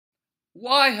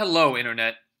Why hello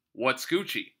internet, what's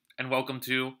Gucci? And welcome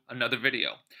to another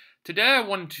video. Today I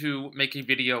wanted to make a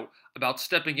video about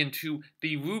stepping into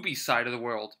the Ruby side of the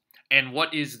world and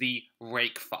what is the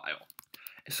Rakefile.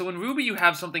 So in Ruby you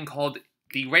have something called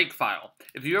the Rakefile.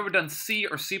 If you've ever done C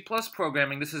or C++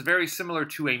 programming, this is very similar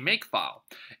to a makefile.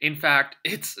 In fact,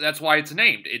 that's why it's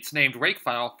named. It's named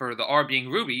Rakefile for the R being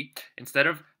Ruby instead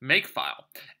of makefile.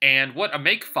 And what a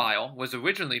makefile was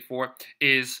originally for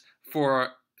is for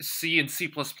C and C++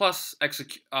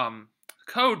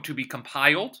 code to be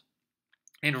compiled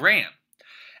and ran.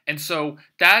 And so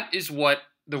that is what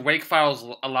the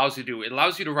Rakefiles allows you to do. It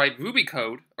allows you to write Ruby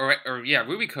code,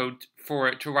 Ruby code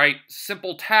to write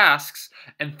simple tasks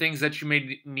and things that you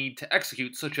may need to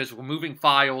execute, such as removing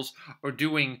files or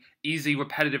doing easy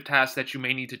repetitive tasks that you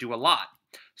may need to do a lot.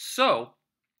 So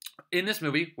in this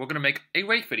movie, we're going to make a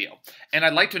Rake video. And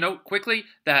I'd like to note quickly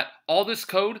that all this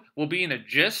code will be in a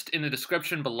gist in the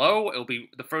description below. It'll be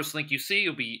the first link you see.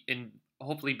 It'll be in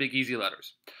hopefully big, easy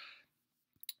letters.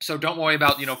 So don't worry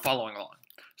about, following along.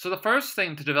 So the first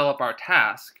thing to develop our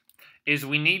task is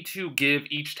we need to give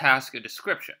each task a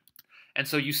description. And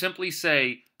so you simply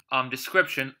say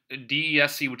description,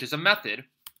 DESC, which is a method,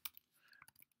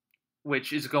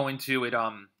 which is going to,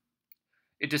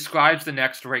 it describes the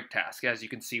next rake task, as you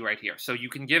can see right here. So you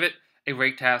can give it a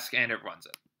rake task and it runs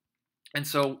it. And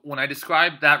so when I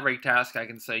describe that rake task, I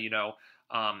can say,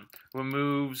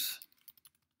 removes,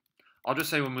 I'll just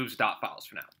say removes .files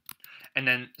for now. And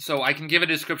then, so I can give it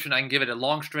a description, I can give it a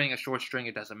long string, a short string,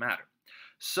 it doesn't matter.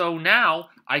 So now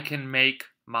I can make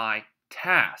my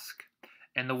task.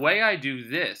 And the way I do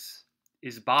this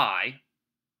is by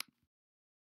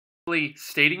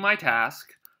stating my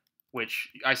task, which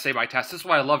I say by task. This is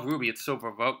why I love Ruby, it's so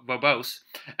verbose.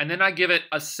 And then I give it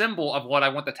a symbol of what I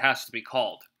want the task to be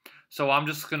called. So I'm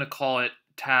just gonna call it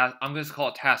task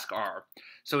R.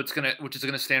 So it's which is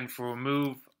gonna stand for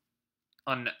remove.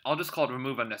 I'll just call it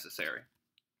remove unnecessary.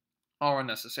 R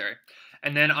unnecessary.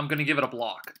 And then I'm gonna give it a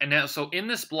block. And now, so in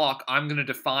this block, I'm gonna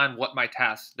define what my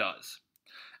task does.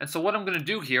 And so what I'm gonna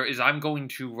do here is I'm gonna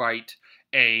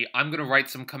write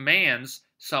some commands,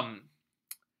 some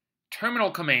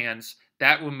terminal commands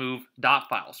that remove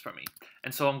 .files from me.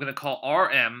 And so I'm going to call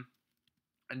rm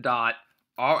dot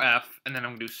rf, and then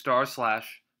I'm going to do /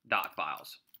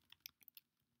 .files.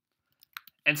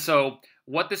 And so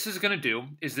what this is going to do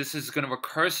is this is going to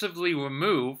recursively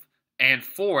remove and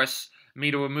force me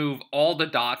to remove all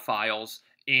the .files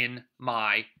in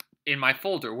my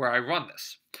folder where I run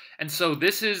this. And so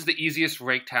this is the easiest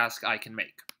rake task I can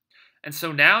make. And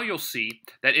so now you'll see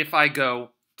that if I go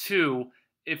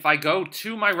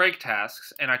to my rake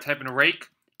tasks and I type in rake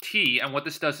t, and what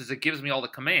this does is it gives me all the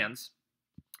commands,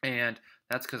 and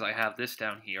that's because I have this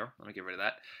down here. Let me get rid of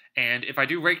that. And if I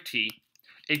do rake t,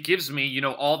 it gives me,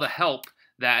 all the help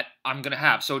that I'm going to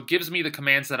have. So it gives me the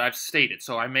commands that I've stated.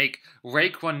 So I make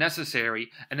rake run necessary,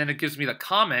 and then it gives me the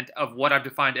comment of what I've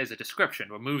defined as a description,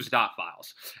 removes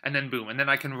 .files. And then boom. And then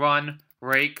I can run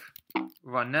rake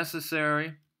run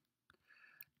necessary.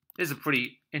 This is a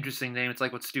pretty interesting name. It's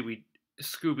like what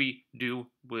Scooby-Doo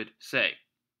would say.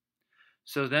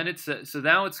 So then so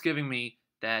now it's giving me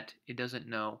that it doesn't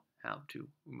know how to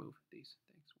remove these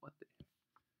things. What the heck?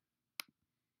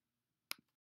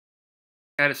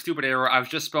 I had a stupid error. I was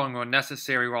just spelling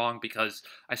unnecessary wrong because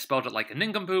I spelled it like a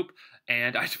nincompoop,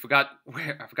 and I forgot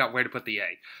where to put the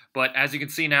A. But as you can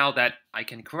see now that I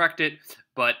can correct it,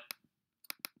 but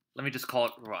let me just call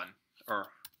it run or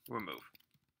remove.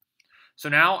 So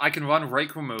now I can run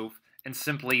rake remove, and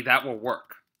simply that will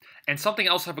work. And something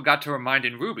else I forgot to remind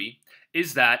in Ruby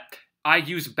is that I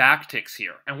use backticks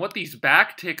here. And what these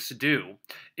backticks do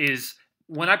is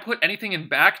when I put anything in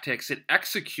backticks, it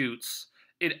executes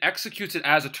it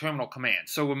as a terminal command.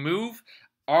 So remove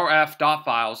rf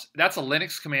 .files, that's a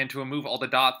Linux command to remove all the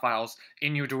 .files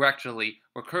in your directory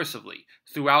recursively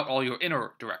throughout all your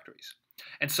inner directories.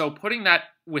 And so putting that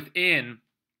within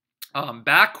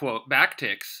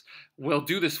backticks will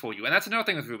do this for you. And that's another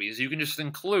thing with Ruby, is you can just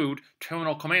include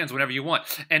terminal commands whenever you want.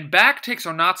 And backticks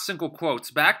are not single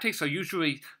quotes. Backticks are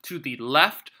usually to the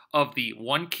left of the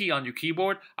one key on your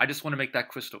keyboard. I just want to make that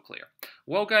crystal clear.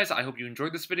 Well guys, I hope you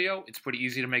enjoyed this video. It's pretty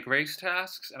easy to make race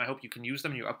tasks, and I hope you can use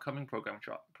them in your upcoming programming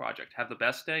project. Have the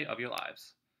best day of your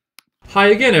lives. Hi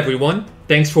again everyone,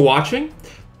 thanks for watching.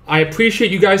 I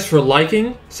appreciate you guys for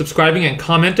liking, subscribing, and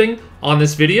commenting on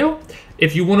this video.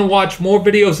 If you want to watch more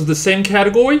videos of the same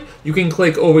category, you can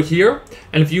click over here.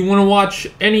 And if you want to watch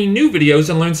any new videos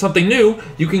and learn something new,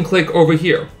 you can click over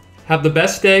here. Have the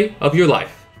best day of your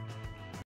life.